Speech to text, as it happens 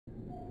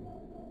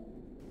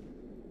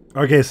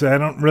Okay, so I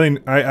don't really...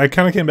 I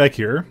kind of came back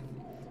here.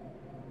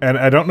 And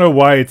I don't know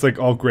why it's like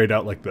all grayed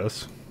out like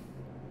this.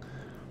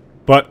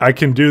 But I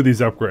can do these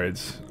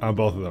upgrades on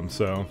both of them,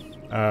 so...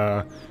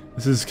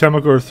 this is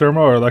chemical or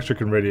thermal or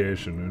electric and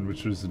radiation, and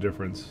which is the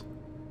difference?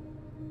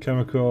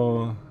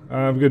 Chemical...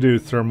 I'm gonna do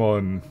thermal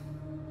and...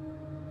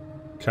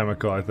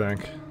 chemical, I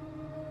think.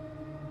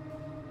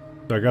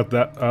 So I got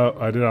that... Oh,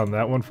 I did it on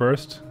that one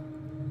first.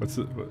 What's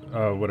it?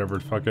 Whatever,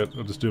 fuck it.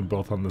 I'll just do them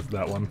both on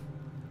that one.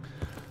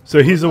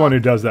 So he's the one who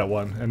does that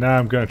one, and now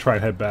I'm gonna try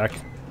and head back.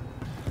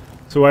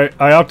 So I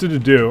opted to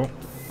do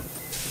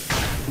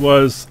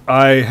was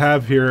I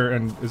have here,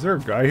 and is there a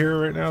guy here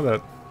right now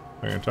that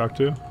I'm gonna talk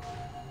to?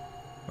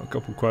 A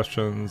couple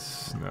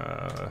questions.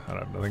 Nah, I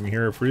have nothing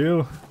here for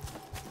you.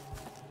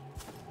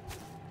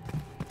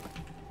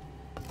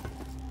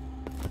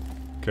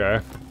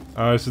 Okay.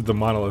 This is the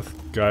monolith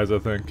guys, I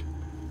think.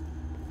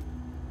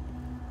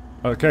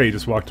 Okay, he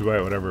just walked away,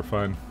 whatever,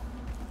 fine.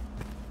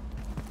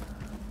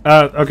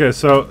 Okay,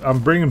 so I'm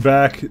bringing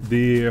back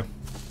the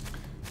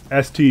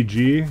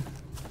STG.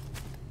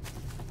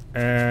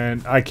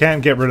 And I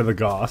can't get rid of the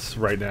Goss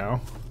right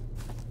now.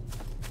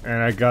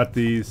 And I got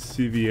the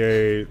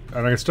CVA,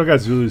 and I still got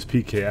Zulu's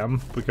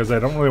PKM, because I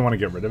don't really want to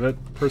get rid of it,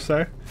 per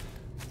se.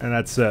 And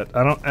that's it.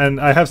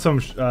 And I have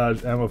some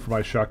ammo for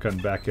my shotgun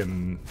back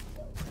in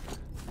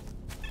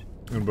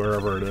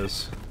wherever it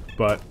is.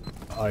 But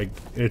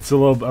it's a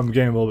little, I'm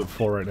getting a little bit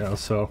full right now,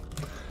 so.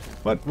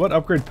 What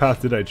upgrade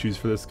path did I choose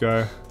for this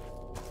guy?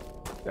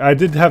 I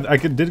did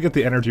get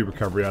the energy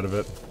recovery out of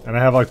it, and I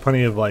have like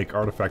plenty of like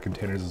artifact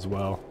containers as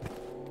well.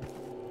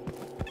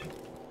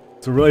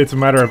 So really, it's a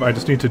matter of I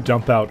just need to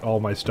dump out all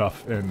my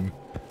stuff in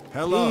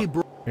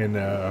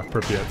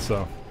Pripyat.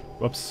 So,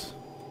 whoops,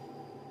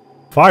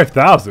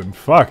 5,000.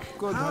 Fuck.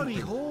 Howdy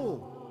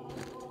ho.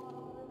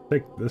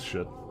 Take this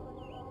shit.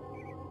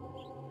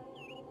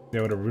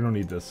 Yeah, whatever. We don't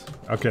need this.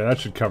 Okay, that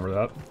should cover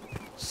that.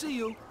 See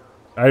you.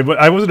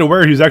 I wasn't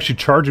aware he was actually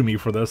charging me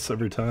for this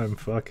every time.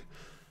 Fuck.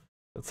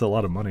 That's a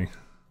lot of money.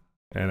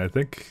 And I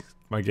think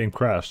my game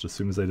crashed as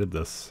soon as I did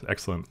this.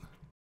 Excellent.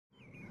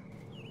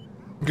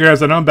 Okay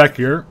guys, I know I'm back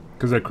here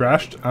because I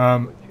crashed.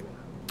 But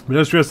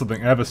just realized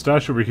something. I have a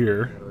stash over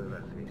here,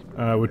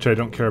 which I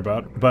don't care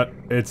about, but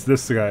it's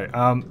this guy.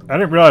 I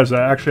didn't realize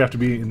I actually have to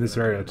be in this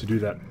area to do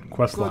that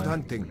quest line.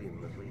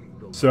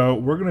 Hunting. So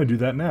we're gonna do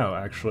that now,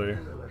 actually.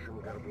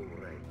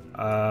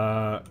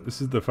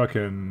 This is the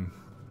fucking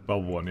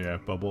bubble one, yeah,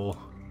 bubble.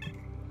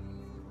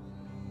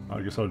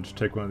 I guess I'll just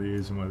take one of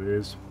these and one of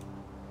these.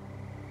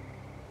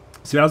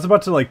 See, I was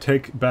about to like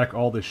take back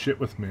all this shit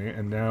with me,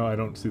 and now I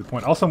don't see the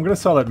point. Also, I'm gonna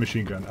sell that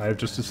machine gun. I have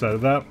just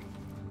decided that.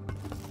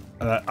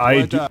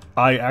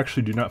 I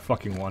actually do not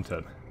fucking want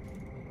it.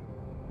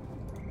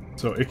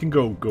 So it can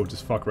go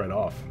just fuck right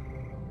off.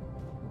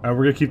 We're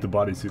gonna keep the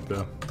bodysuit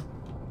though.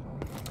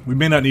 We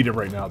may not need it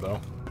right now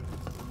though.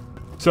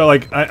 So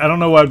like, I don't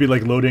know why I'd be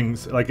like loading,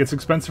 like it's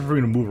expensive for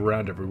me to move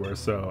around everywhere,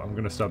 so I'm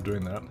gonna stop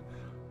doing that.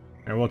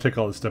 And we'll take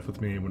all this stuff with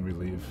me when we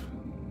leave.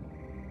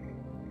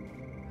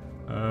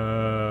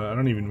 I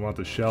don't even want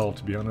the shell,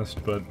 to be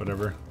honest, but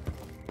whatever.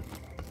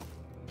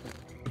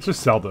 Let's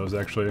just sell those,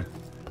 actually.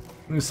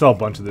 I'm gonna sell a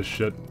bunch of this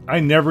shit. I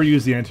never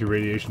use the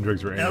anti-radiation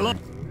drugs or anything.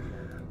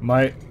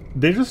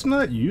 They're just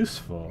not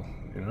useful,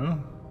 you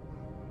know?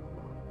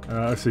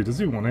 Let's see, does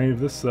he want any of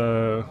this? What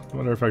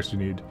artifacts do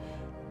you need?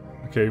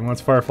 Okay, he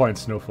wants Firefly and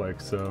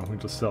Snowflake, so we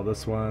just sell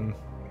this one.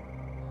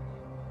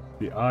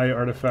 The Eye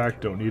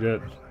artifact, don't need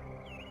it.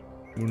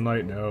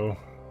 Moonlight, no.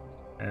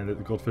 And the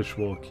goldfish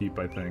will keep,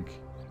 I think.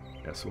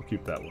 Yes, we'll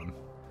keep that one.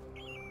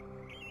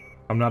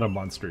 I'm not a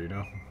monster, you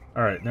know?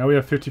 Alright, now we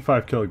have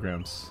 55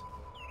 kilograms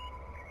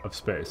of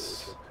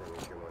space.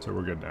 So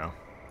we're good now.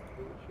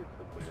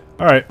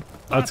 Alright,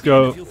 let's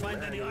go.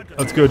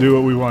 Let's go do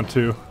what we want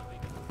to.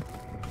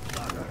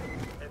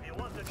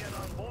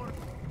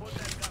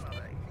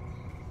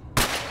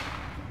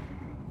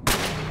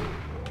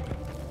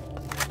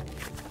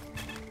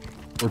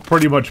 We're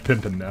pretty much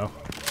pimping now.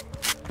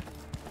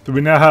 So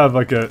we now have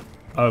like a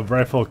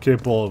rifle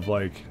capable of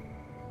like...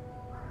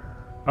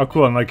 Oh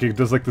cool, and like it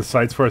does like the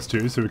sights for us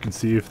too, so we can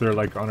see if they're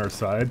like on our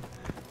side.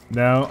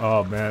 Now,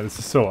 oh man, this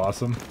is so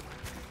awesome.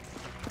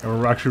 And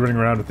we're actually running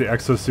around with the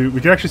exosuit.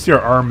 We can actually see our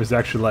arm is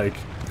actually like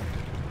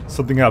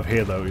something out of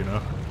Halo, you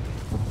know?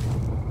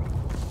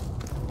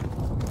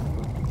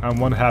 I'm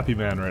one happy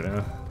man right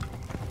now.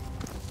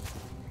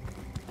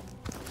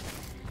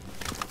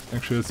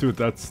 Actually, let's see what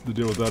the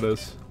deal with that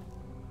is.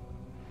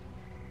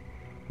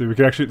 We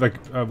can actually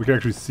we can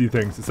actually see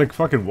things. It's like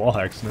fucking wall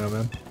hacks now,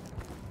 man.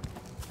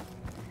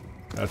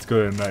 Let's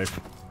go to a knife.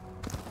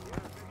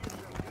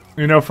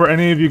 You know, for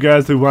any of you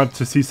guys who want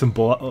to see some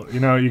bolt, you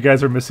know, you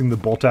guys are missing the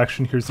bolt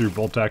action. Here's your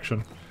bolt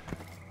action.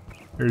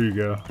 Here you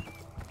go.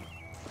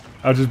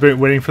 I've just been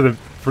waiting for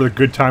the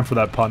good time for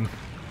that pun.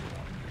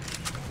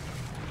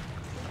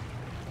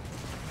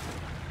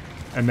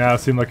 And now it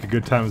seemed like a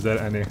good time as that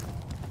any.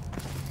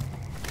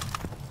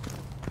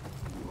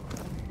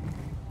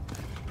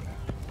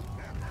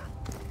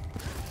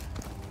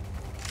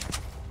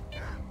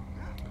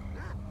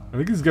 I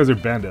think these guys are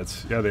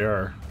bandits. Yeah, they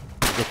are.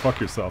 Go fuck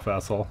yourself,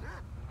 asshole.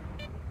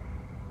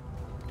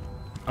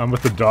 I'm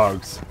with the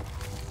dogs.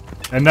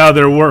 And now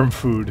they're worm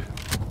food.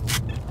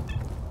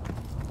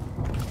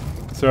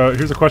 So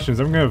here's the question: is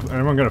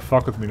anyone gonna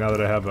fuck with me now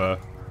that I have a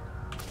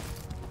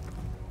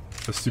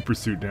super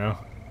suit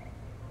now?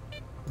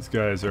 These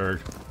guys are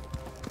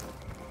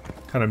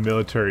kind of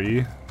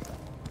military-y.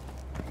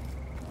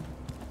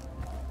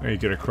 I need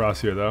to get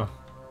across here though,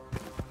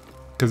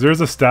 because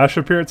there's a stash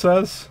up here. It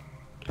says,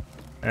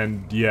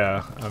 and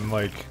yeah, I'm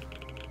like,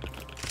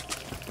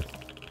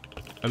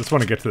 I just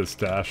want to get to the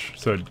stash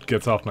so it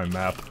gets off my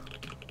map.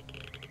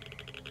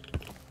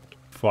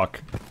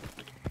 Fuck.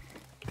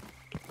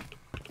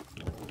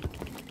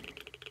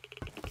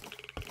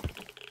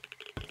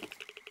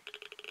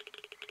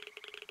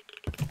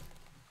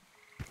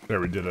 There,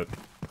 we did it.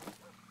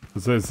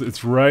 It says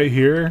it's right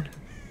here.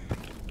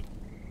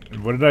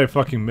 And what did I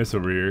fucking miss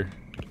over here?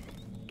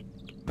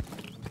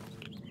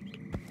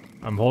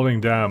 I'm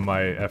holding down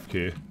my F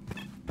key.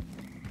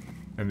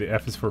 And the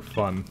F is for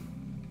fun.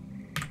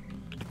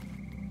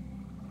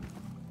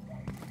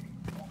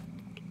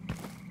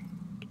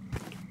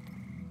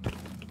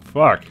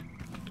 Fuck.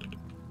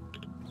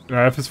 No,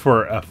 F is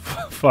for F.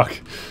 Fuck.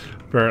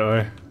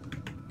 Apparently.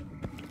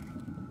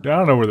 Yeah, I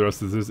don't know where the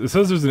rest of this is. It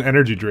says there's an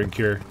energy drink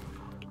here.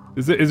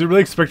 Is it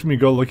really expecting me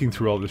to go looking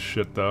through all this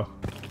shit, though?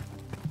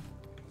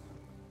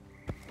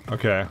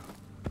 Okay.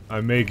 I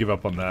may give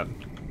up on that.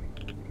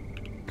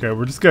 Okay,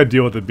 we're just gonna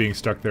deal with it being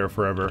stuck there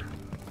forever.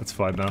 That's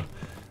fine now.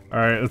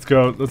 Alright,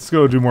 let's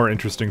go do more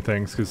interesting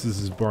things, because this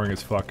is boring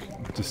as fuck,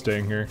 just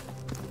staying here.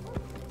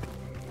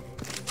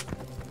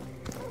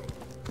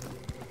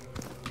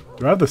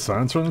 Do I have the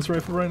silencer on this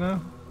rifle right now?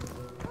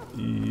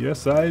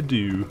 Yes, I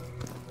do.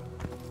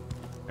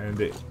 And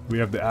we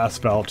have the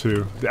asphalt,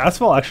 too. The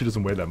asphalt actually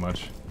doesn't weigh that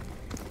much.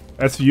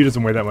 SVU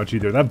doesn't weigh that much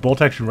either. That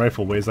bolt-action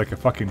rifle weighs like a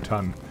fucking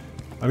ton.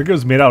 I think it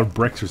was made out of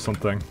bricks or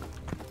something.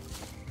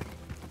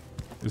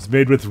 It was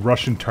made with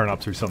Russian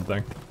turnips or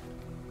something.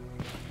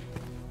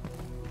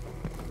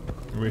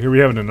 Here we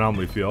have an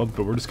anomaly field,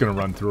 but we're just gonna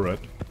run through it.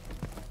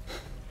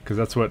 Because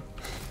that's what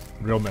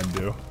real men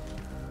do.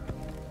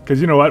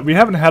 Because you know what? We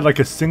haven't had like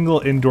a single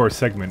indoor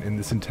segment in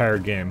this entire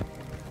game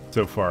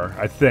so far,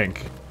 I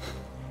think.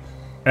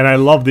 And I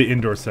love the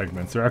indoor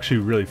segments. They're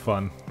actually really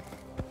fun.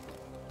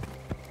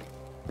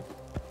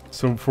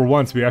 So for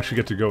once, we actually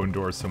get to go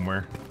indoors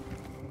somewhere.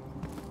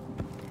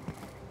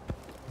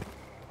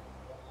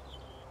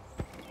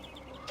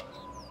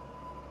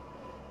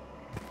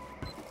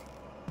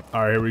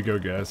 Alright, here we go,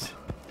 guys.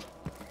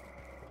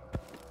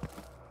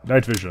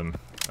 Night vision.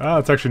 Ah,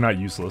 it's actually not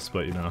useless,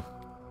 but you know.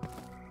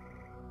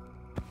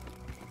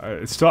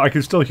 I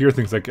can still hear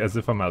things like as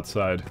if I'm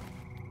outside.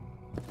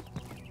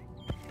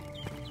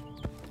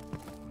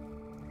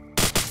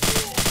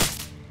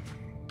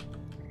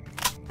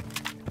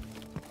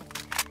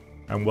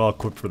 I'm well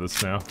equipped for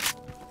this now.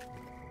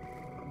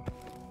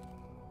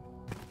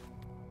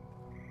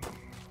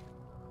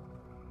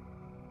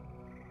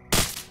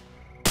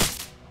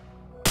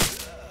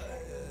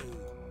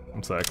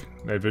 One sec.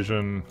 Night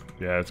vision.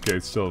 Yeah, it's good.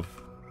 It's still.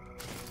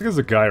 I think there's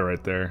a guy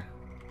right there.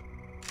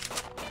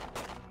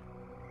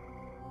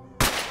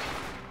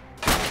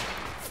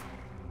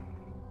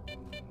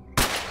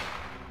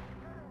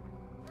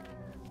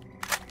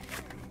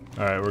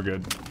 Alright, we're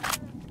good.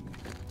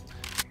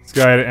 This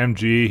guy at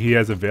MG, he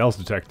has a Veils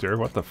detector.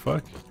 What the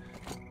fuck?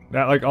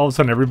 That, like, all of a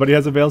sudden everybody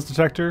has a Veils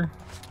detector?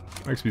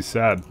 Makes me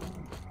sad.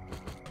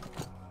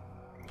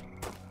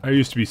 I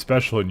used to be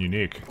special and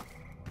unique.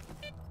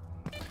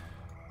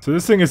 So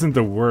this thing isn't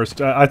the worst.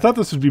 I thought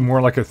this would be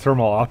more like a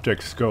thermal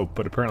optic scope,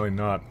 but apparently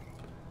not.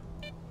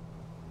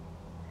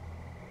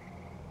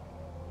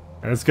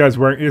 And this guy's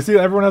wearing... You see,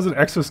 everyone has an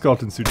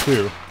exoskeleton suit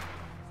too.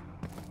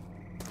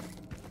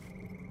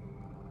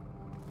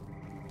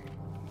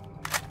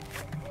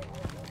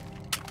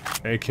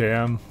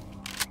 AKM.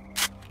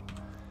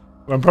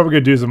 What I'm probably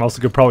gonna do is I'm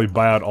also gonna probably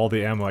buy out all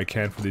the ammo I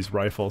can for these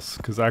rifles,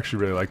 because I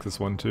actually really like this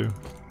one too.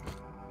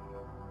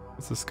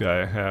 What's this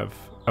guy have?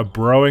 A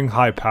Broing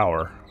high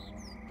power.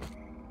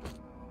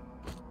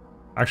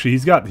 Actually,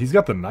 he's got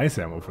the nice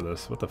ammo for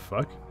this. What the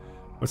fuck?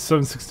 What's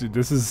 760?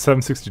 This is a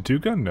 762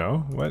 gun?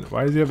 No. What?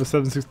 Why does he have a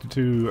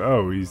 762?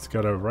 Oh, he's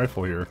got a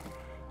rifle here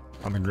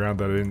on the ground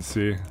that I didn't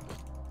see.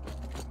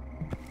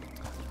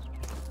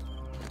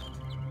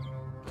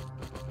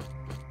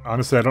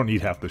 Honestly, I don't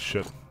need half this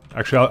shit.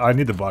 Actually, I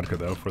need the vodka,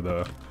 though, for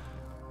the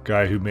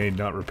guy who may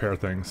not repair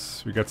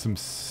things. We got some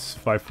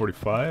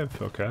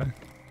 545. Okay.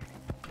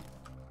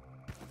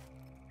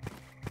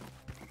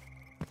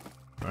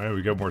 Alright,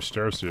 we got more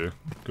stairs to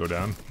go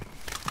down.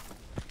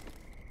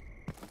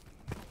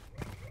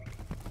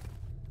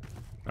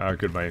 Ah,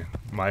 good.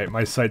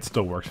 My sight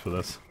still works for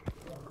this.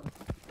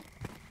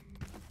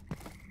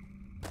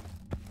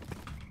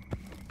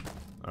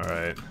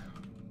 Alright.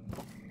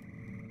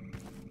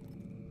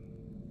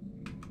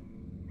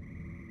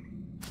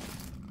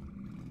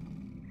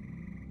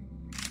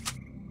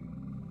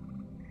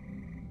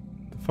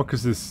 The fuck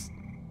is this?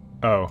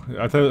 Oh,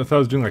 I thought I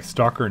was doing like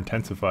Stalker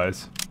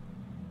intensifies.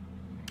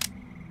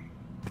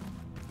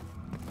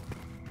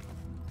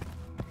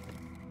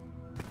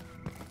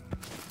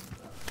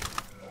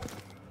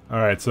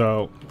 Alright,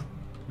 so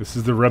this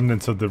is the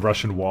remnants of the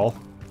Russian wall.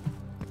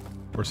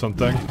 Or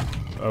something.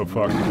 Oh,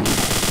 fuck.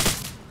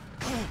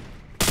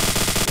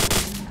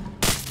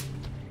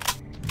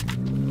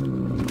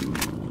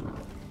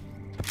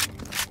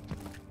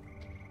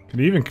 Can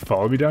you even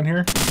follow me down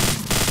here?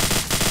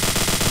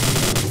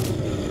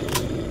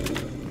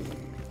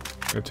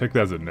 I'm gonna take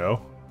that as a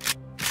no.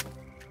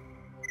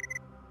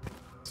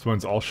 This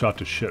one's all shot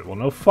to shit. Well,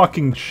 no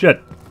fucking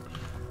shit,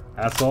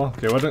 asshole.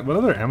 Okay, what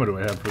other ammo do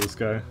I have for this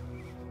guy?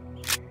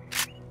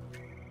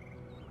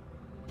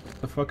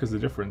 What the fuck is the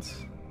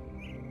difference?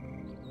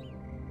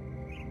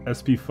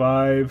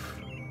 SP5. I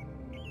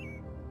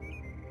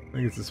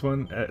think it's this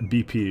one.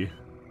 BP.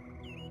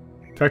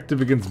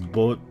 Effective against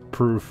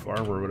bulletproof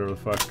armor, whatever the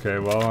fuck. Okay,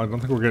 well, I don't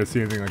think we're gonna see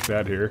anything like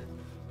that here.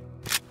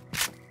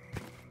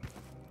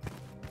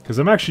 Because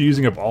I'm actually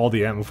using up all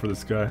the ammo for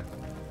this guy.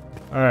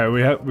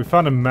 Alright, we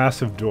found a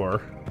massive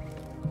door.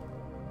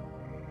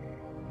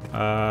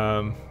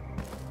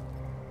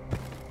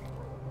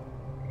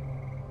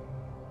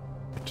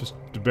 Just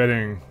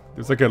debating.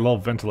 There's like a little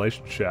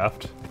ventilation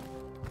shaft.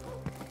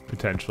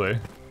 Potentially.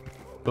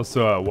 There's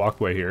also a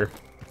walkway here.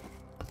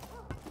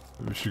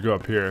 We should go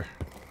up here.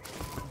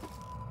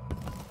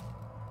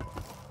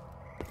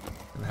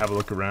 And have a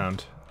look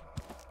around.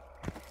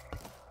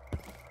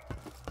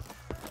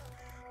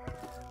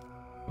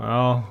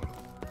 Well,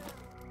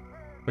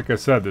 like I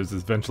said, there's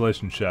this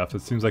ventilation shaft.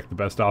 It seems like the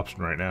best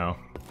option right now.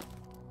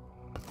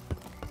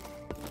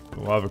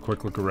 We'll have a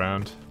quick look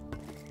around.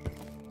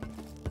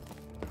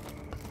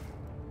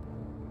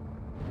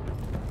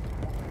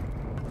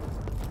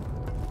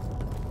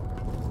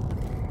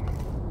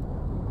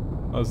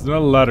 Oh, there's another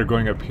ladder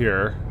going up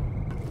here.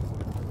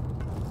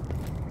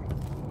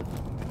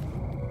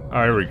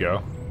 Oh, here we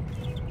go.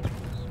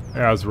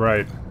 Yeah, I was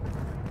right.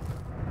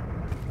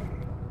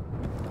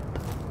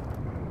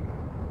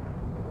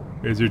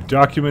 Here's your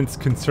documents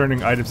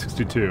concerning item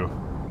 62.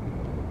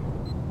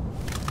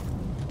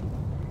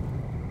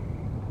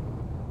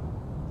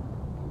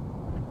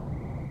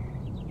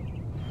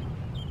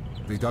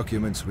 The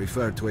documents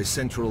refer to a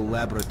central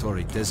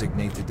laboratory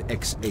designated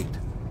X8,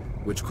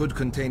 which could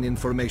contain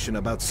information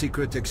about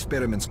secret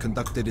experiments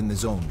conducted in the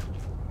zone.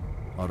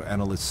 Our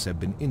analysts have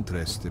been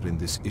interested in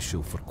this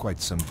issue for quite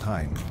some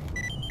time.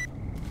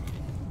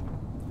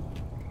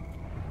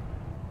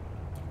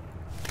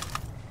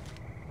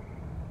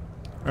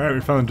 Alright,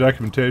 we found the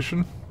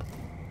documentation.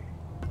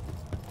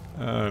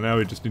 Now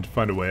we just need to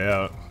find a way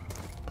out.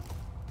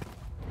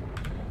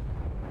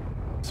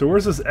 So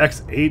where's this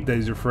X8 that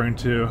he's referring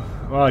to?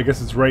 Well, I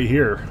guess it's right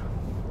here.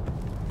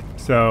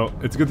 So,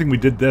 it's a good thing we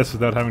did this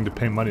without having to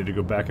pay money to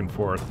go back and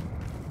forth.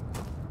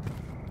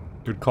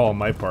 Good call on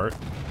my part.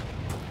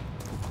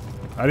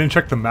 I didn't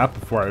check the map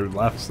before I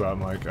left, so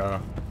I'm like,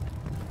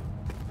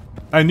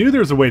 I knew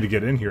there was a way to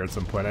get in here at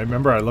some point. I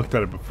remember I looked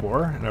at it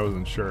before, and I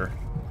wasn't sure.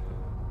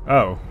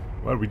 Oh.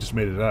 Well, we just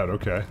made it out,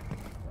 okay.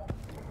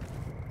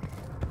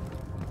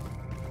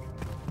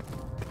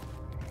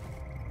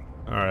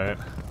 Alright.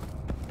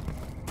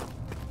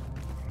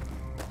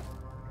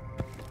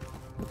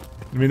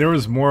 I mean, there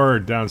was more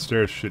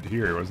downstairs shit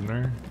here, wasn't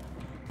there?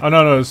 Oh,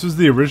 no, this was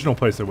the original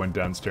place I went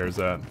downstairs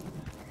at.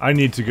 I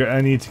need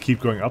to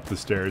keep going up the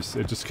stairs.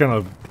 It just kind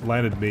of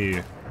landed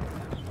me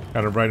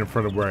kind of right in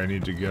front of where I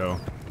need to go.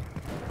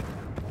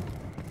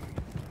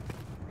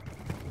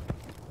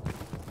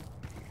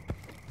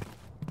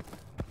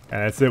 And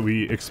that's it,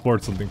 we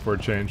explored something for a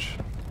change.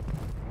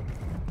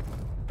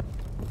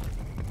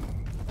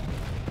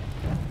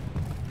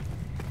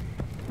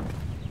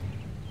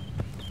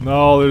 No,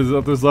 all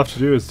there's left to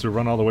do is to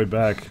run all the way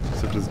back,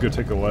 except it's gonna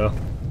take a while.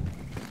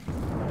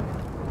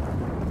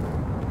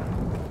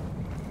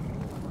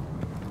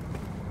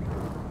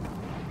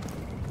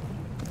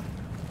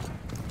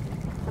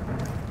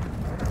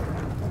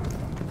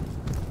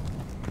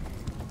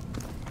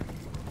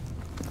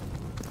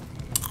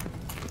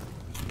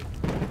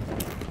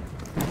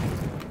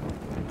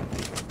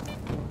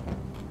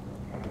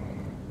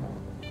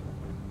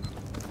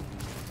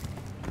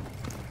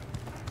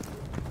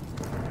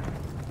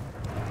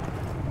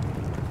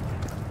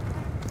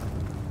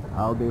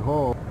 Howdy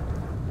ho.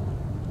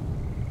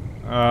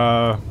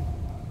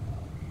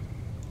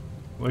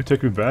 Will you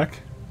take me back?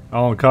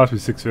 Oh, it cost me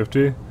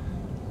 $6.50.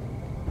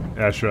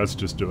 Yeah, sure, let's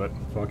just do it.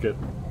 Fuck it.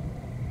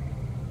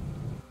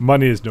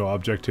 Money is no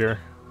object here.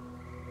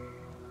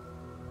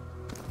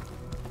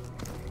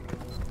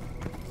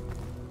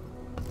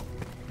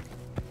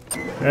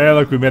 Hey,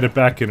 look, we made it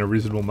back in a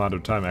reasonable amount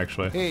of time,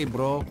 actually. Hey,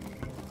 bro.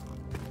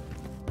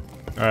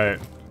 Alright.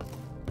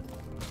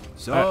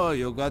 So,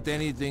 you got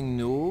anything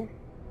new?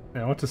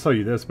 Yeah, I want to sell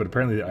you this, but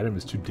apparently the item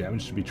is too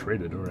damaged to be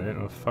traded. Alright,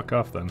 well, fuck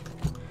off then.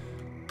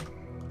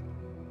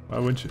 Why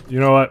wouldn't you? You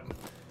know what?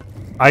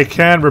 I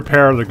can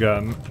repair the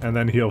gun, and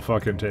then he'll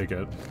fucking take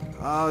it.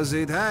 How's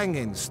it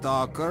hanging,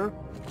 Stalker?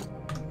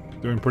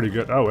 Doing pretty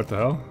good. Oh, what the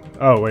hell?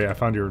 Oh, wait, I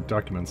found your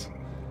documents.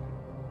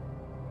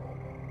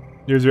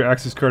 Here's your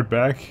access card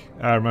back.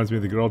 Reminds me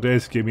of the good old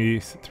days. Give me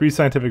 3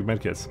 scientific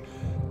medkits.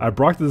 I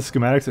brought the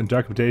schematics and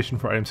documentation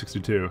for item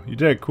 62. You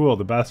did, cool.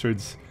 The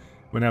bastards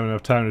wouldn't have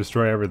enough time to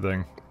destroy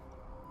everything.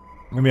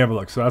 Let me have a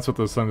look. So that's what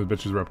those sons of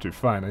bitches were up to.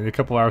 Fine. I need a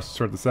couple hours to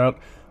sort this out.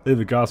 Leave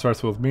the Gauss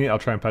rifle with me. I'll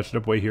try and patch it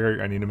up. Wait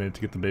here. I need a minute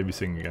to get the baby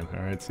singing again.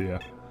 Alright, see ya.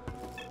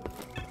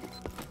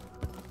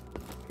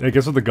 Hey,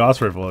 guess what the Gauss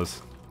rifle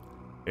is?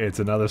 It's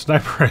another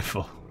sniper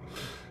rifle.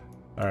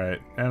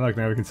 Alright, and look,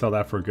 now we can sell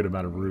that for a good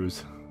amount of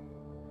ruse.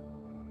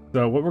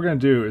 So what we're going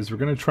to do is we're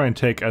going to try and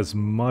take as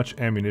much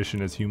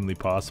ammunition as humanly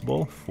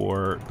possible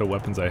for the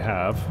weapons I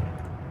have.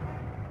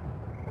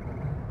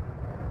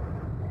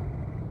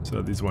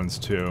 So these ones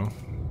too.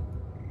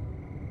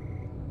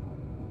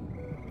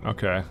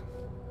 Okay.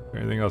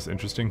 Anything else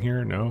interesting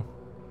here? No?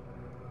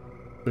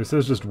 It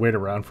says just wait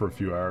around for a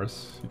few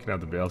hours. You can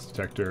have the valence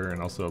detector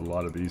and also a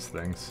lot of these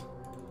things.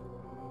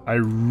 I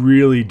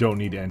really don't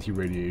need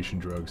anti-radiation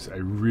drugs. I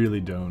really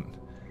don't.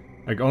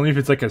 Like, only if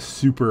it's like a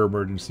super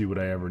emergency would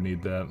I ever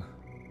need that.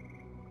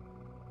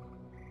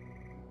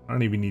 I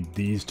don't even need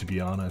these, to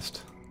be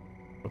honest.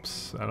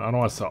 Oops, I don't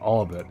want to sell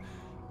all of it.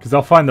 Because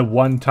I'll find the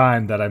one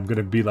time that I'm going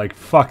to be like,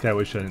 fuck, I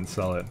wish I didn't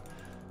sell it.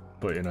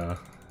 But, you know,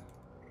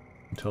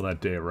 until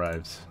that day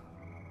arrives,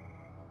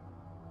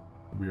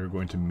 we are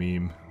going to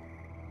meme.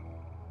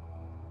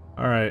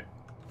 Alright.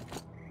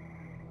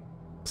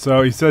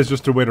 So, he says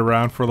just to wait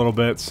around for a little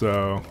bit,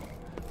 so...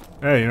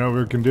 Hey, you know what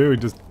we can do? We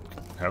just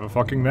have a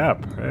fucking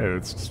nap. Hey,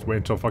 let's just wait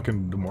until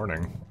fucking the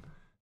morning.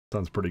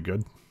 Sounds pretty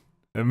good.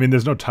 I mean,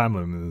 there's no time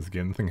limit in this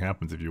game. Nothing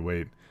happens if you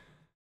wait.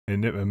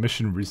 And a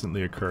mission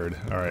recently occurred.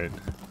 Alright.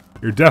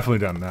 You're definitely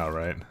done now,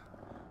 right?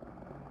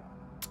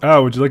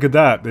 Oh, would you look at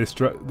that? They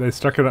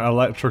stuck an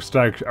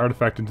electrostatic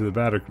artifact into the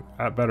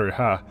battery.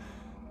 Ha.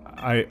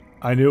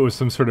 I knew it was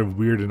some sort of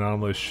weird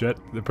anomalous shit.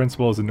 The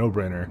principle is a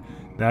no-brainer.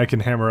 Now I can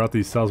hammer out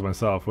these cells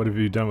myself. What have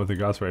you done with the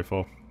Gauss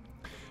rifle?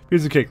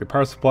 Piece of cake. The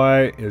power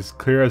supply is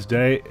clear as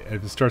day.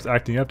 If it starts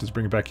acting up, just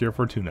bring it back here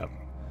for a tune-up.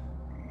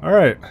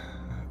 Alright.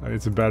 I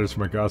need some batteries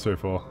for my Gauss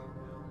rifle.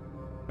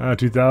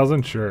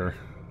 2,000? Sure.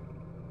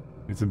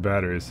 Need some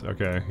batteries.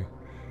 Okay.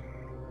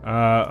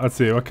 Let's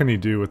see. What can he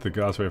do with the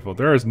Gauss rifle?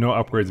 There is no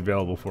upgrades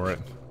available for it.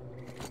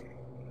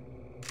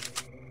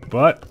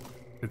 But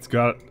it's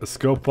got a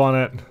scope on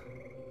it.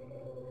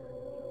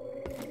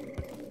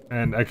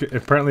 And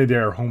apparently they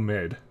are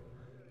homemade.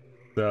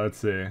 So let's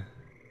see.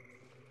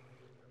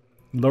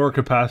 Lower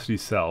capacity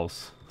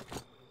cells.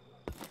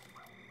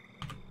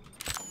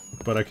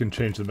 But I can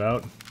change them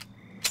out.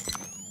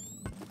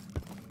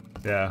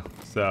 Yeah,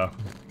 so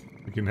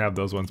we can have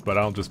those ones, but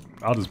I'll just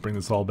bring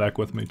this all back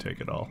with me,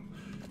 take it all.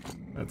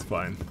 That's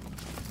fine.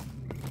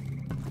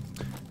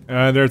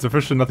 And there's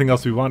officially nothing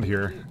else we want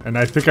here. And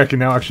I think I can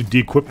now actually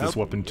de-equip this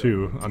weapon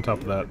too, on top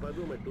of that.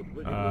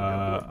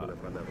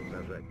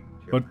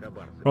 But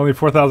for only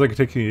 4,000 I can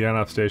take you to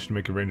Yanov station to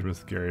make arrangements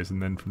with Gary's, and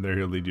then from there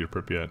he'll lead you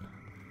to Pripyat.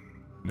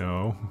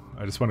 No,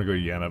 I just want to go to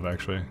Yanov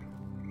actually.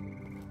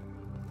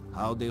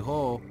 Howdy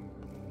ho.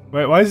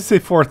 Wait, why does it say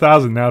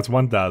 4,000? Now it's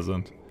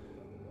 1,000.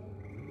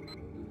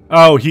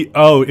 Oh,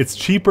 it's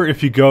cheaper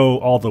if you go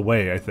all the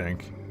way, I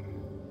think.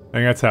 I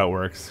think that's how it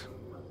works.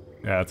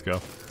 Yeah, let's go.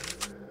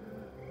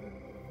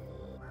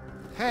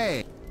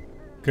 Hey.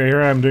 Okay,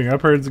 here I am doing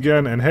upgrades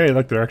again, and hey,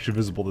 look, they're actually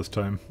visible this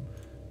time.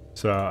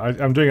 So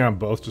I'm doing it on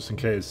both just in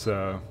case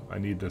I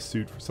need the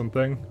suit for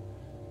something.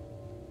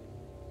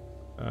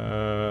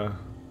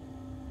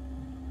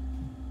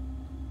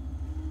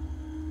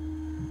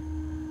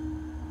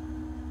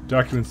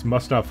 Documents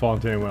must not fall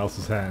into anyone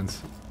else's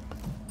hands.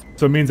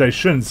 So it means I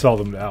shouldn't sell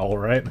them to Owl,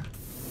 right?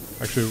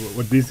 Actually,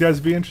 would these guys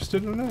be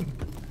interested in it?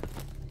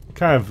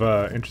 Kind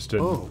of interested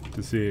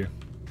to see.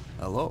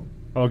 Hello.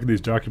 Oh, look at these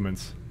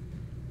documents.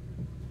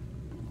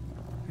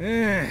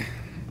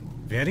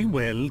 Very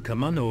well,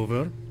 come on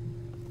over.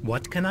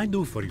 What can I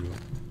do for you?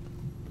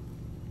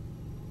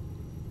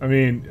 I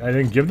mean, I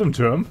didn't give them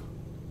to him.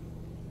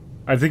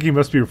 I think he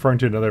must be referring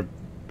to another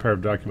pair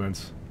of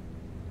documents.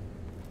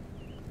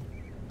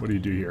 What do you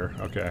do here?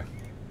 Okay.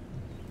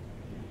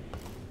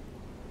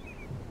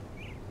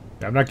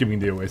 Yeah, I'm not giving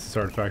the Oasis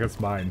artifact, that's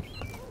mine.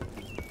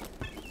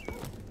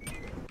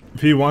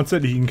 If he wants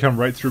it, he can come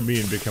right through me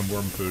and become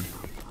worm food.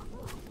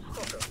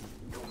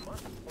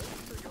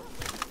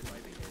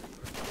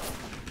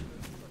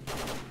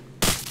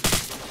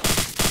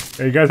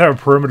 Hey, you guys have a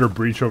perimeter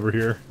breach over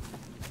here.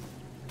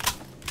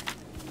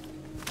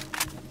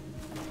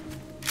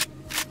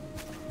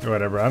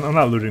 Whatever, I'm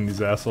not looting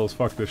these assholes.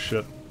 Fuck this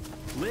shit.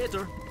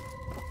 Later.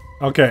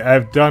 Okay,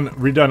 I've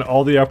redone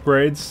all the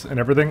upgrades and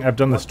everything. I've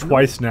done this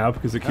twice now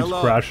because it keeps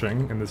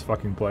crashing in this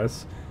fucking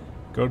place.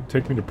 Go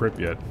take me to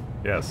Pripyat.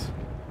 Yes.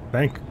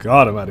 Thank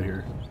God I'm out of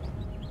here.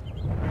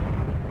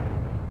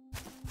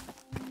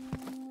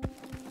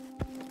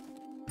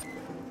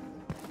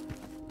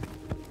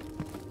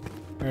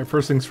 Alright,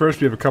 first things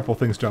first, we have a couple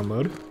things to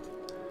unload.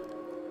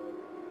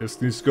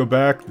 This needs to go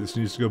back, this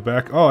needs to go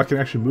back. Oh, I can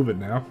actually move it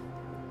now.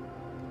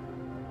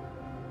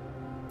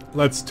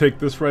 Let's take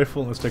this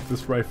rifle, let's take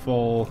this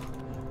rifle.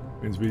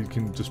 Means we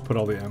can just put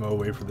all the ammo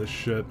away for this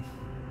shit.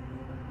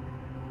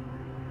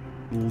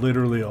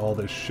 Literally all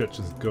this shit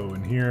just go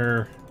in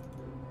here.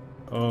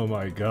 Oh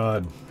my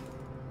god.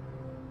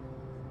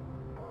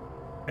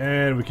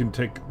 And we can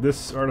take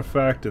this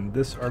artifact and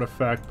this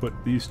artifact, put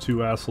these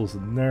two assholes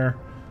in there.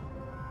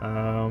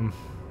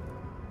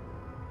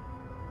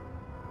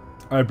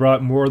 I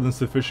brought more than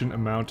sufficient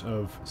amount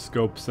of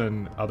scopes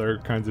and other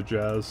kinds of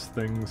jazz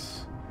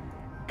things.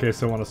 In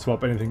case I want to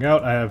swap anything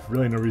out, I have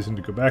really no reason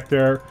to go back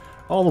there.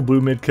 All the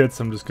blue mid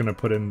kits I'm just going to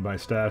put in my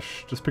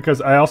stash. Just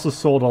because I also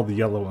sold all the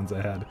yellow ones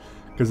I had.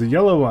 Because the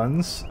yellow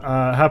ones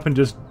happen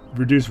to just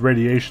reduce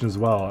radiation as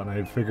well. And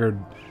I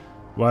figured,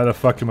 why the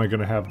fuck am I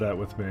going to have that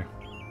with me?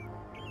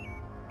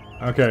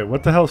 Okay,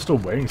 what the hell is still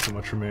weighing so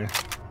much for me?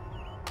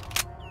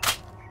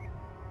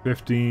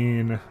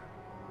 15,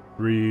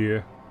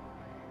 3,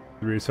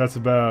 3, so that's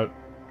about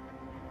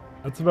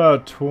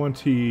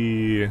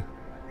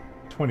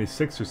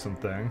 26 or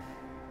something.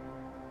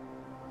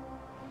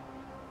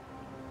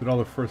 Did all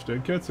the first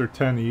aid kits are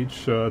 10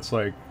 each, so that's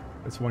like,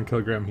 that's 1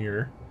 kilogram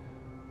here.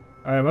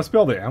 It must be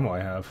all the ammo I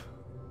have.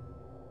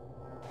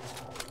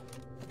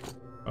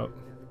 Oh,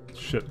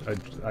 shit,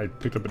 I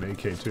picked up an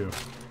AK too.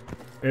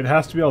 It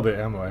has to be all the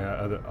ammo I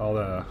have, all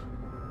the...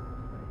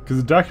 Because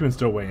the documents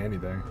don't weigh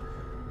anything.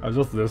 I was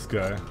just this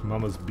guy,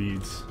 Mama's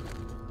beads.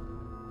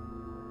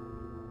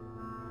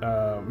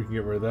 We can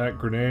get rid of that.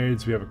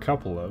 Grenades, we have a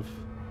couple of.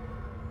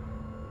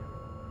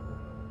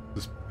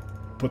 Just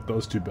put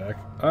those two back.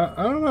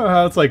 I don't know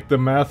how it's like the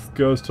math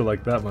goes to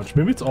like that much.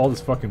 Maybe it's all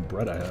this fucking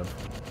bread I have.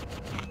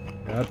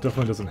 Yeah, that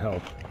definitely doesn't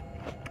help.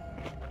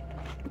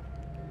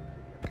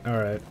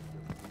 Alright.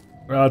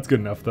 Well, that's good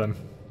enough then.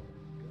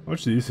 How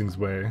much do these things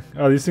weigh?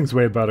 Oh, these things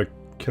weigh about 1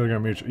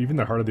 kilogram each. Even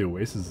the Heart of the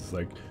Oasis is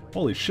like,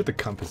 holy shit, the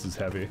compass is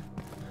heavy.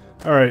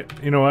 Alright,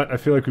 you know what? I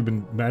feel like we've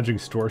been managing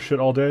store shit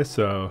all day,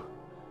 so...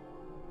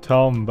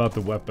 Tell them about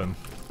the weapon.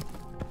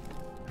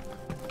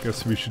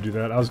 Guess we should do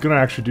that. I was gonna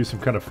actually do some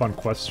kind of fun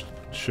quest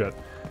shit,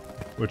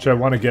 which I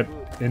want to get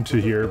into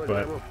here,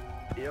 but...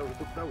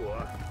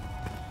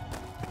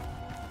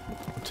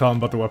 Tell them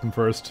about the weapon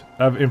first.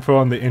 I have info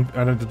on the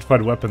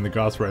unidentified weapon, the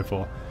Gauss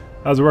rifle.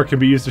 How does it work? Can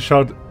be used to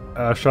shoot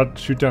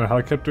down a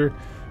helicopter?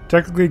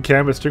 Technically it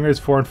can, but Stingrays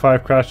 4 and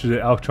 5 crashed due to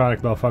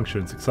electronic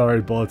malfunctions.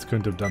 Accelerated bullets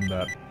couldn't have done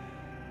that.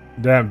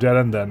 Damn, dead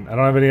end then. I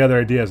don't have any other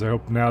ideas. I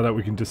hope now that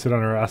we can just sit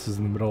on our asses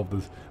in the middle of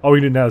this. All we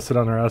can do now is sit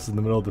on our asses in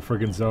the middle of the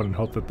friggin' zone and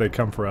hope that they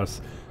come for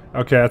us.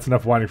 Okay, that's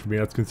enough whining for me.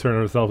 Let's concern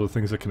ourselves with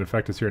things that can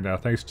affect us here now.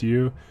 Thanks to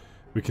you,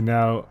 we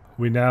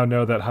now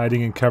know that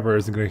hiding in cover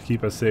isn't going to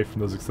keep us safe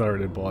from those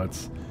accelerated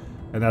bullets.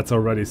 And that's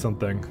already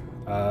something.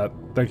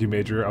 Thank you,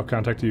 Major. I'll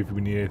contact you if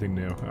we need anything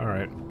new.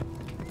 Alright.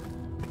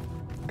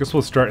 Guess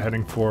we'll start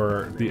heading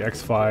for the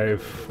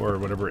X5 or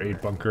whatever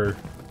 8 bunker.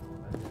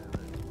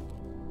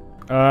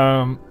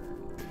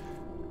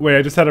 Wait,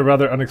 I just had a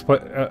rather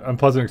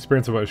unpleasant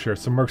experience I want to share.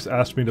 Some mercs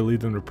asked me to lead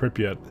them to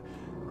Pripyat.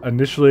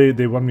 Initially,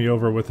 they won me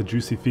over with a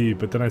juicy fee,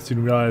 but then I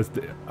soon realized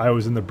I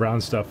was in the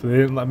brown stuff. They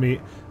didn't let me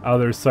out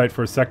of their sight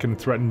for a second and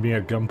threatened me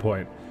at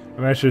gunpoint.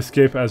 I managed to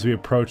escape as we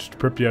approached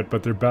Pripyat,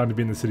 but they're bound to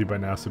be in the city by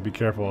now, so be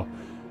careful.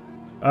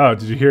 Oh,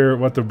 did you hear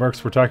what the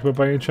mercs were talking about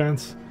by any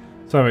chance?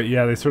 So,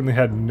 yeah, they certainly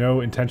had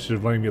no intention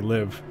of letting me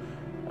live,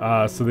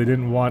 so they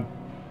didn't want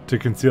to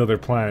conceal their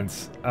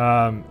plans.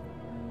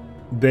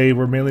 They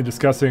were mainly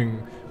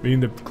discussing meeting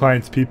the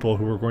client's people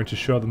who were going to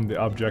show them the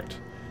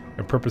object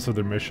and purpose of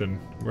their mission.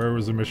 Where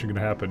was the mission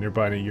going to happen?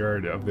 Nearby in a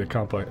yard of the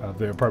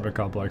apartment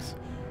complex.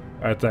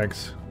 Alright,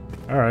 thanks.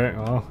 Alright,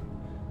 well,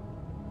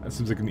 that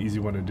seems like an easy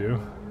one to do.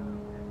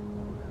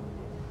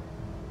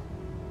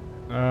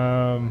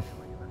 I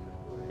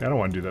don't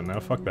want to do that now.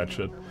 Fuck that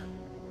shit.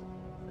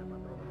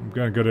 I'm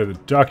gonna go to the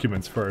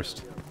documents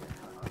first.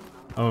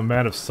 I'm a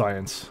man of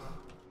science.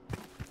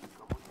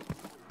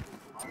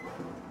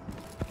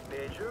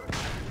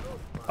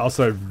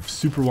 Also, I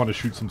super want to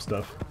shoot some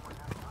stuff.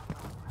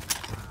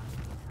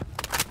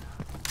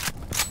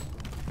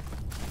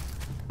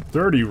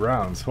 $30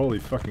 rounds. Holy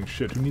fucking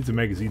shit. Who needs a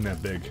magazine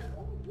that big?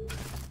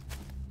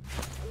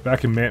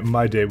 Back in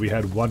my day, we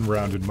had 1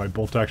 round in my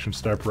bolt-action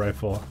sniper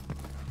rifle.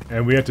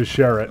 And we had to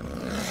share it.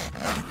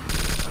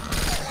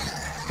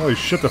 Holy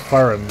shit, the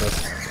fire in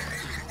this.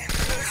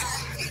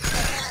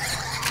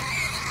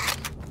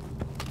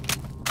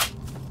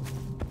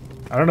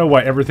 I don't know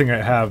why everything I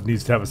have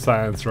needs to have a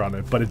silencer on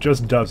it, but it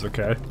just does,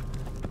 okay?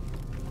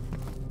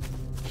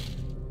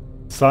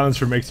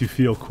 Silencer makes you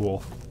feel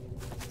cool.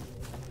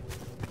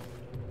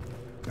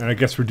 And I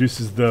guess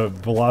reduces the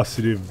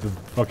velocity of the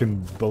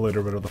fucking bullet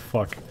or whatever the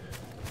fuck.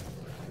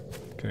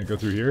 Can I go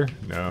through here?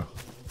 No.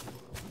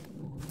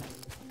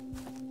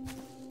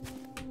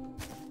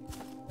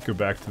 Go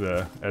back to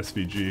the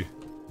SVG.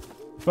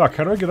 Fuck,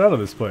 how do I get out of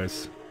this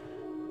place?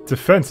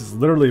 Defense is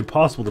literally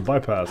impossible to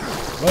bypass.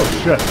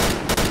 Oh shit.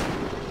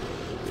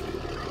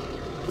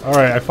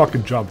 Alright, I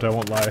fucking jumped, I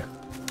won't lie.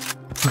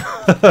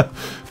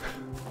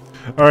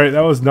 Alright,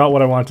 that was not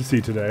what I wanted to see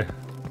today.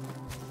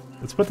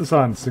 Let's put this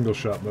on single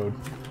shot mode.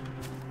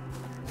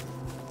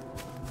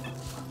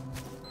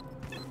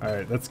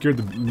 Alright, that scared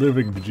the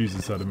living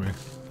bejesus out of me.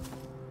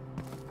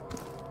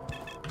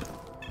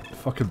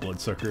 Fucking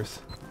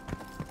bloodsuckers.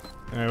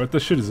 Alright, what the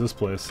shit is this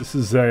place? This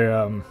is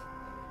a,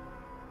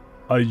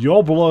 a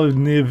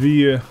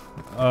Yoblonivy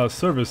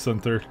service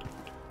center.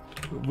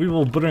 We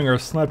will bring our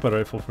sniper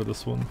rifle for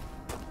this one.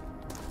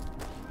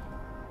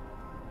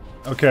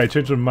 Okay, I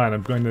changed my mind.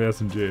 I'm going to the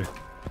SMG.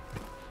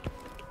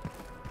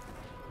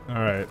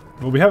 Alright.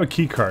 Well, we have a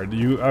key card.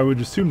 I would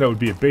assume that would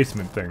be a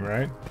basement thing,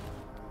 right?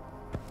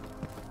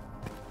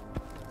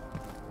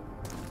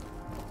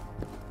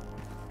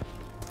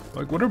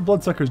 Like, what are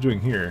bloodsuckers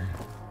doing here?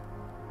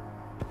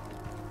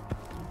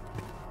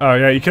 Oh,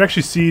 yeah, you can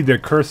actually see the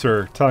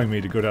cursor telling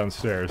me to go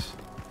downstairs.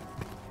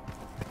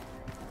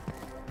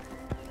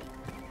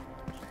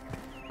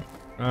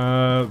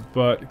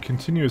 But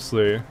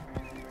continuously...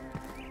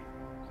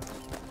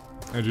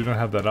 I do not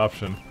have that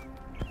option.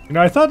 You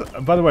know, I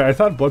thought, by the way, I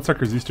thought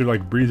bloodsuckers used to,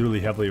 like, breathe really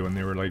heavily when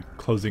they were, like,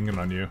 closing in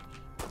on you.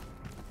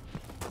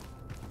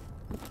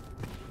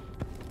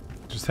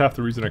 Just half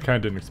the reason I kind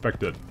of didn't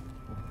expect it.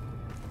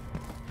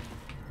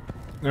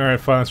 Alright,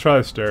 fine, let's try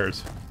the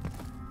stairs.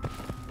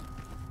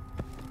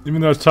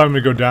 Even though it's time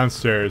to go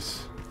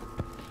downstairs.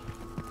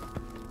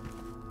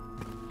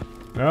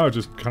 No, it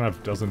just kind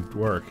of doesn't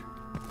work.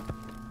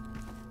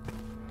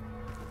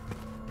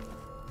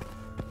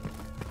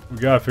 We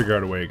gotta figure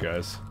out a way,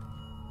 guys.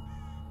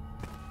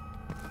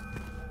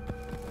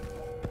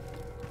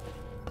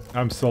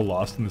 I'm so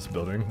lost in this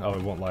building. Oh, I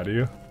won't lie to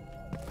you.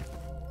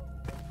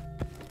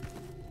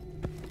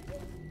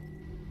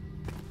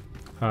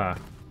 Huh.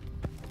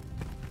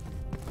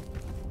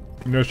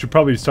 You know, I should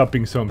probably stop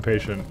being so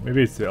impatient.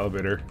 Maybe it's the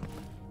elevator.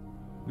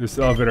 This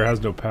elevator has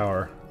no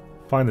power.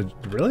 Find the...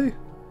 Really?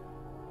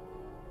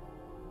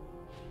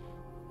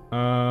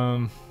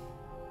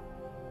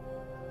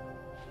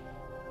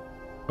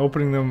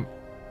 Opening them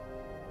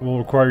will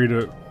require you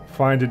to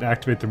find and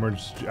activate the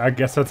emergency... I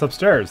guess that's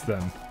upstairs,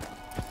 then.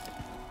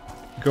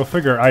 Go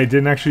figure. I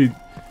didn't actually...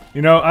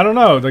 You know, I don't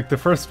know. Like,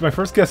 my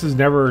first guess is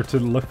never to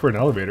look for an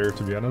elevator,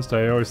 to be honest.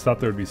 I always thought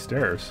there would be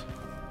stairs.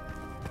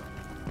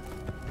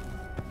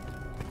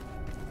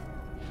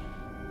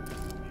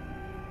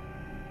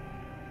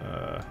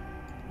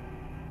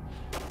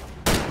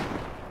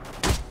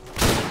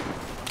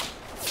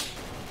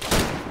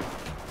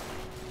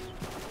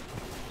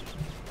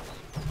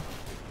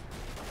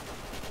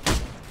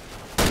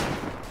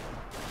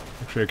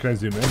 Actually, can I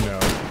zoom in now?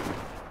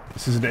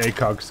 This is an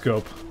ACOG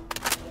scope.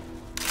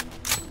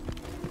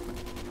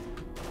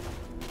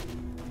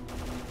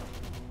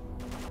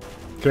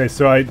 Okay,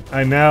 so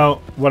I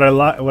now what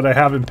I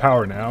have in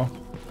power now,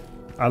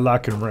 I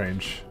lock in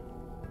range.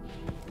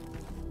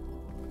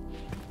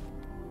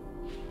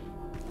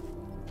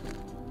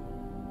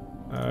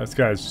 This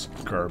guy's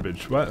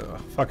garbage.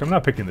 What? Fuck! I'm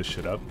not picking this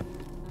shit up.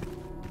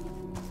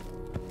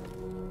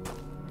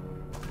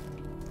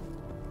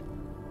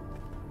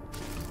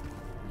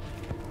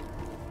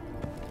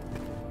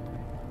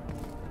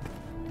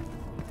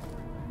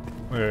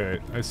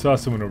 Wait, I saw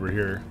someone over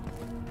here.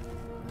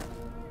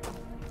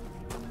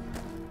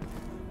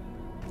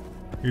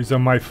 He's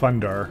on my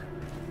Fundar.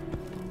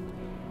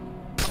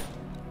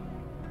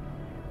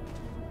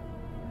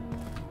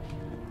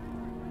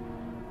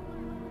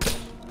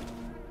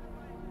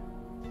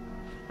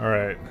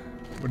 Alright.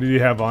 What did he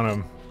have on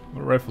him?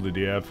 What rifle did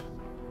he have?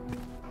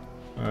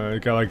 He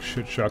got like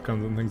shit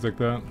shotguns and things like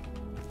that.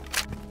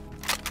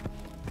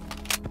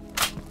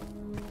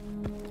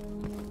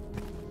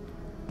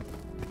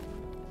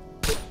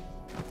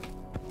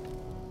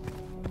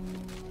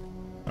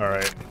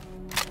 Alright.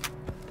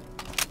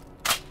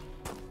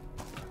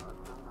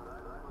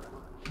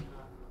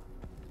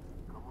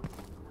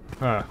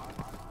 Huh.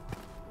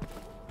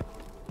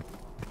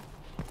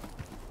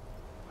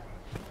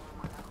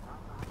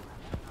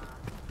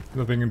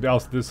 Nothing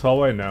else this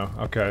hallway? No.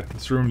 Okay.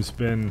 This room's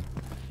been...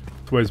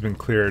 This way's been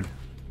cleared.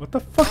 What the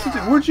fuck did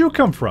where'd you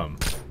come from?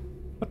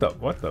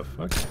 What the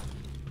fuck?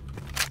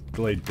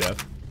 Delayed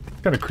death.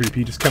 Kinda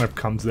creepy, just kind of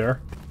comes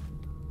there.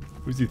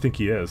 Who does he think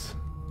he is?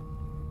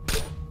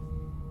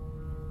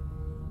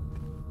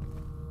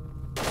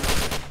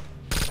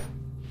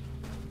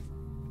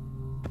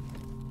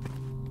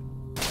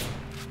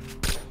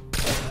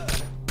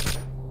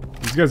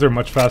 These guys are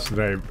much faster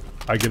than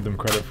I give them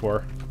credit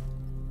for.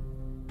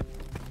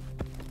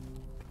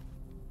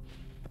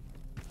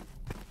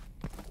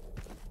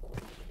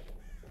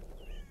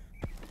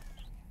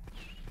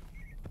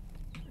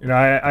 You know,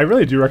 I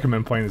really do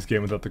recommend playing this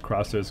game without the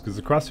crosshairs, because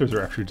the crosshairs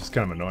are actually just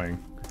kind of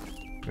annoying.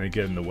 And they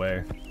get in the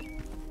way.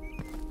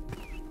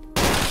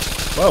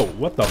 Whoa,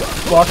 what the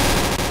fuck?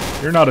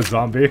 You're not a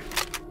zombie.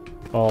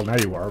 Well, now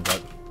you are,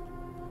 but...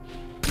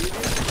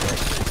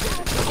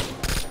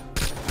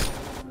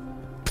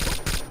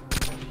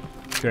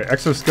 Okay,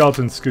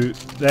 exoskeleton suit.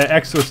 The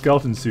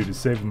exoskeleton suit is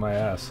saving my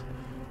ass.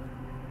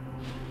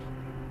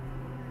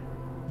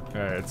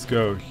 Alright, let's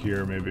go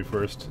here maybe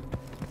first.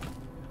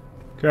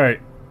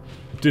 Okay.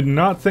 Did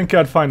not think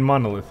I'd find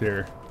monolith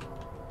here.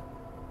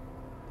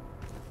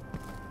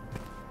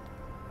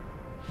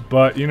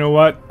 But you know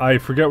what? I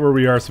forget where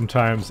we are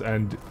sometimes,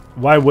 and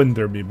why wouldn't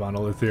there be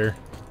monolith here?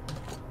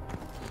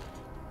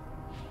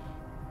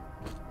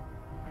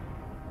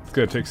 It's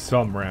gonna take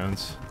some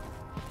rounds.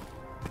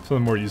 Some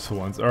of the more useful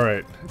ones.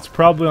 Alright, it's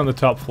probably on the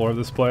top floor of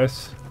this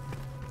place.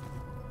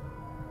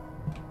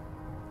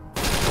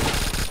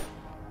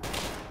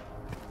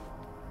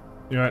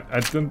 You know what, I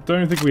don't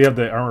even think we have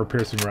the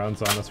armor-piercing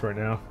rounds on us right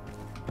now.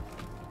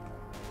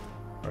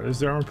 Is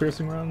there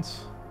armor-piercing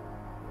rounds?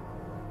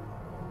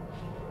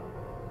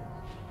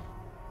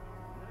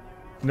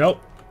 Nope.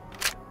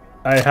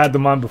 I had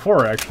them on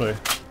before, actually.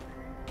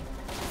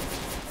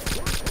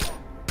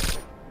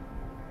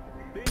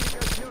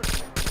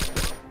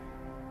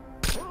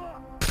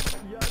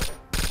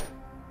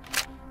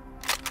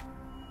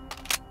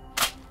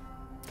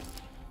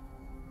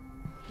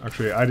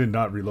 Actually, I did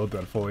not reload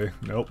that fully.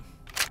 Nope.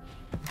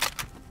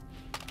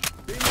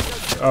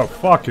 Oh,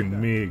 fucking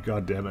me.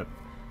 God damn it.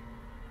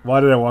 Why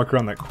did I walk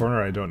around that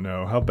corner? I don't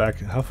know. How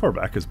far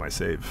back is my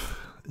save?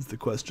 Is the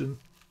question.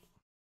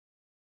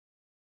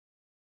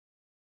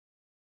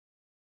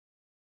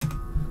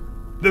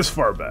 This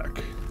far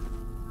back.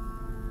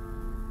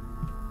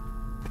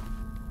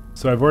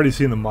 So I've already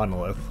seen the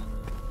monolith.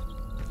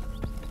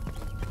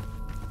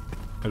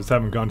 I just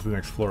haven't gone to the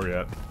next floor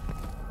yet.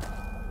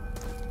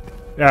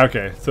 Yeah,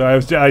 okay. So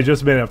I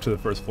just made it up to the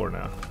first floor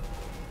now.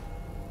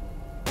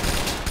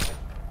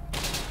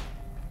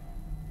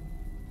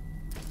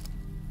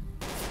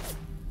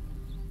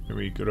 Can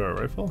we go to our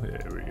rifle?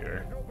 Yeah, here we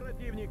go.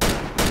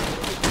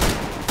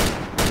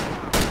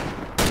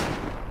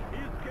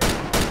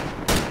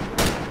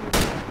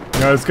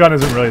 No, this gun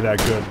isn't really that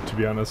good, to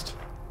be honest.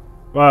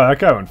 Wow, that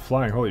guy went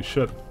flying. Holy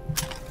shit.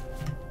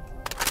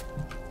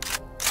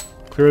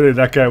 Clearly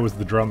that guy was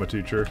the drama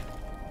teacher.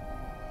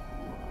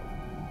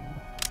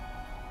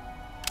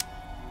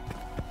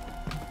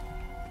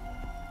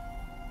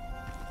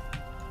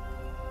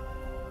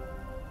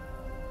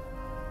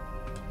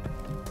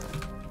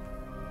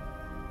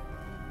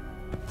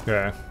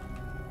 Okay.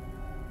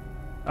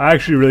 I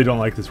actually really don't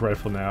like this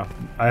rifle now.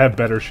 I have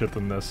better shit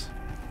than this.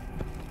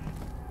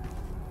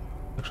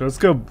 Actually,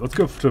 let's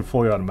go to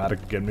fully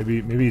automatic again.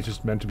 Maybe it's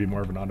just meant to be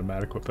more of an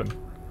automatic weapon.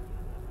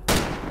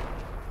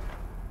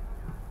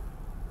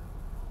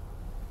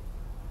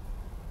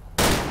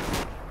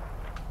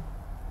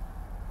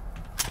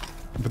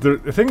 But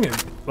the thing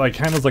is, like,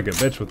 handles like a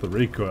bitch with the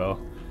recoil.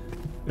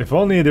 If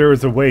only there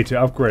was a way to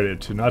upgrade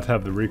it to not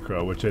have the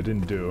recoil, which I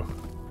didn't do.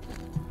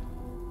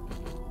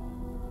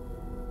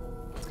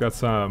 It's got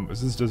some...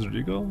 Is this Desert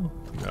Eagle?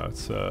 No,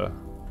 it's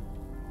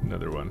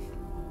another one.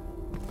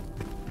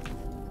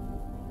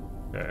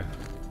 Okay.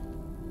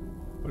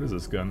 What is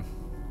this gun?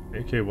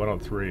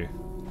 AK-103.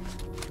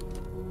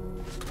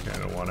 Okay, I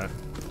don't want it.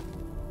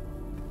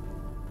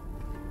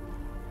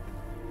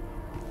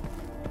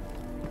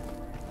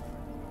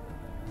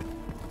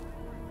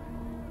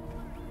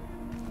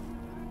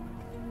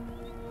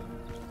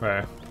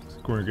 Okay,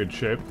 we're in good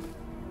shape.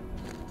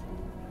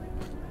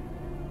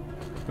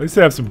 At least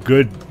they have some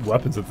good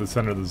weapons at the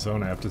center of the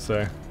zone, I have to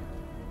say.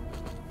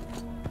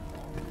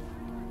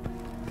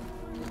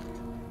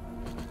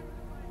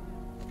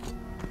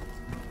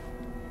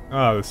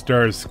 Ah, the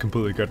stars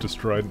completely got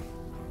destroyed.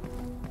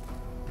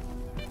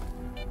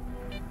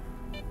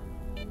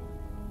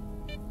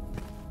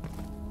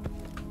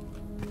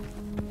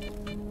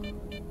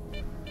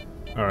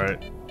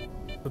 Alright.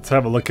 Let's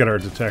have a look at our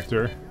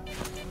detector.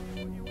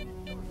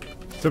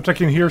 Except I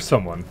can hear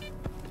someone.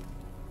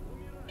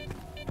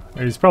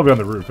 He's probably on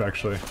the roof,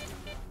 actually.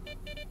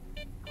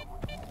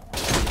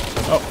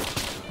 Oh.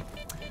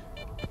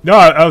 No,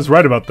 I was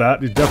right about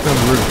that. He's definitely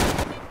on the roof.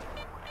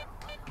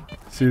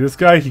 See, this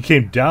guy, he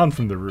came down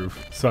from the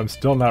roof, so I'm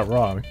still not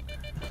wrong.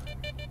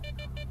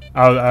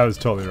 I was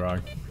totally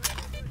wrong.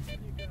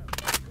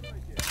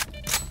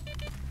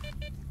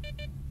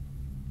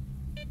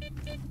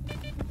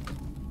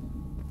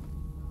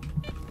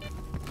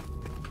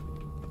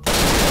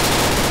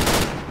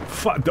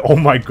 Fuck. Oh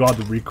my god,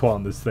 the recoil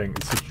on this thing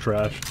is such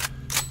trash.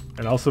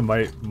 And also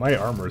my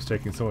armor is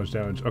taking so much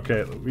damage.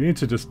 Okay, we need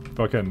to just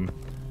fucking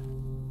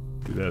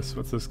do this.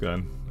 What's this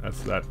gun?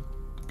 That's that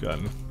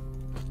gun.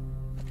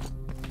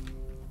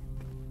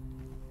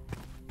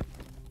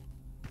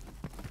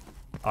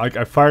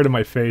 I fired in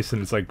my face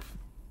and it's like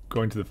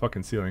going to the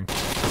fucking ceiling.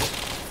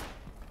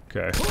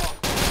 Okay.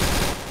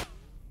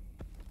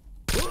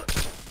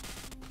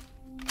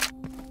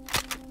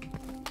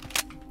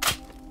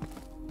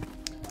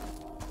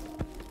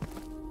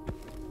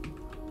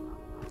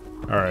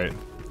 Alright.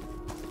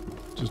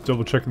 Just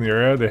double checking the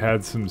area. They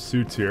had some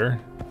suits here.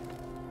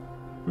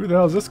 Who the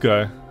hell is this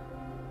guy?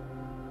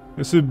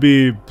 This would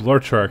be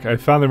Blorchark. I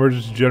found the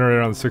emergency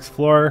generator on the 6th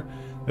floor.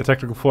 The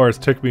technical floor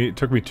took me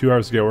 2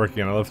 hours to get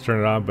working, and I left to turn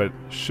it on, but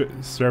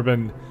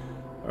Serban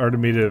ordered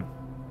me to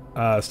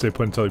stay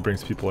put until he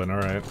brings people in.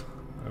 Alright.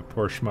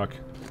 Poor schmuck.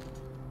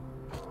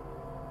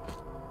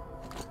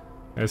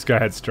 And this guy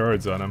had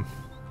steroids on him.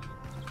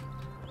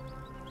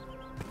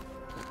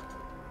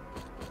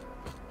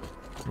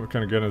 What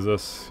kind of gun is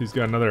this? He's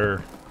got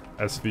another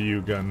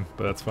SVU gun,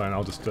 but that's fine.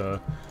 I'll just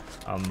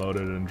unload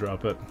it and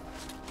drop it.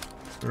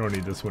 We don't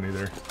need this one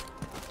either.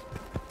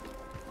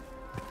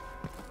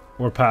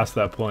 We're past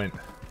that point.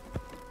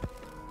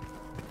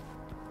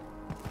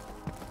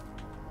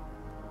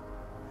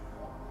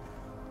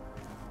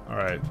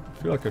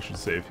 I feel like I should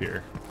save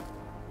here.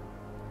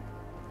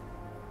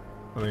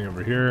 Nothing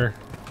over here.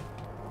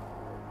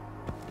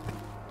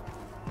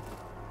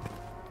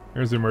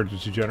 Here's the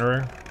emergency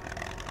generator.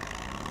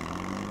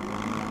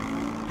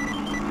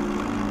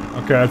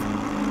 Okay,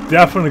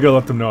 definitely gonna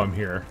let them know I'm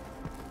here.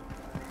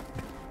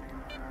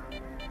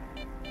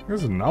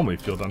 There's an anomaly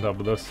field on top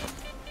of this.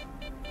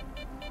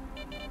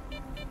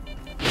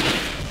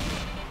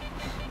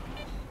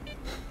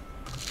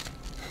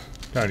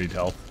 Kinda need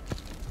health.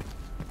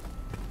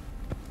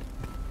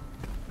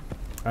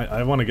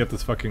 I want to get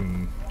this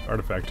fucking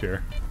artifact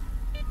here.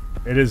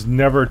 It is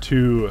never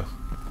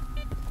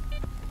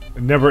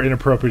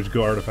inappropriate to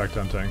go artifact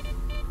hunting.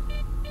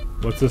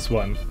 What's this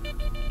one?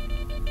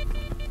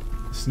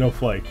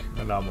 Snowflake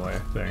anomaly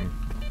thing.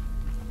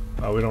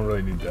 Oh, we don't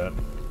really need that.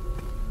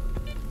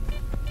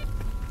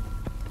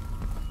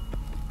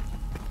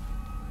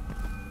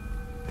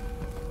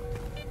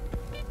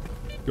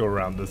 Go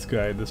around this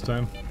guy this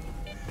time.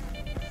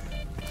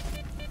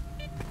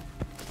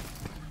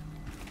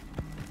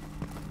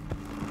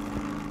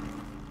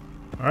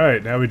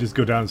 Alright, now we just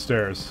go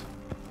downstairs.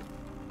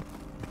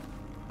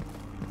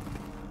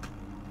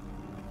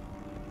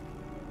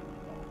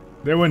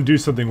 They wouldn't do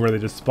something where they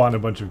just spawn a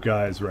bunch of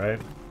guys, right?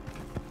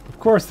 Of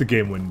course the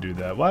game wouldn't do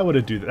that. Why would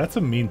it do that? That's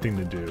a mean thing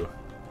to do.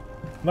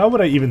 Why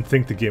would I even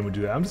think the game would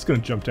do that? I'm just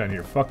gonna jump down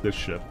here. Fuck this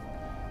shit.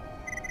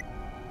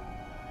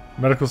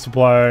 Medical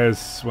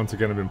supplies, once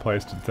again, have been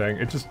placed in the thing.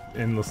 It just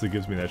endlessly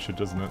gives me that shit,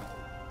 doesn't it?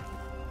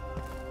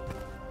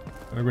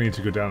 I think we need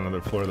to go down another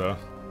floor, though.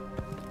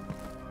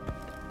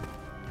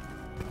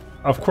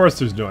 Of course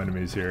there's no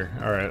enemies here.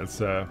 Alright, let's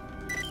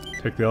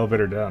take the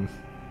elevator down.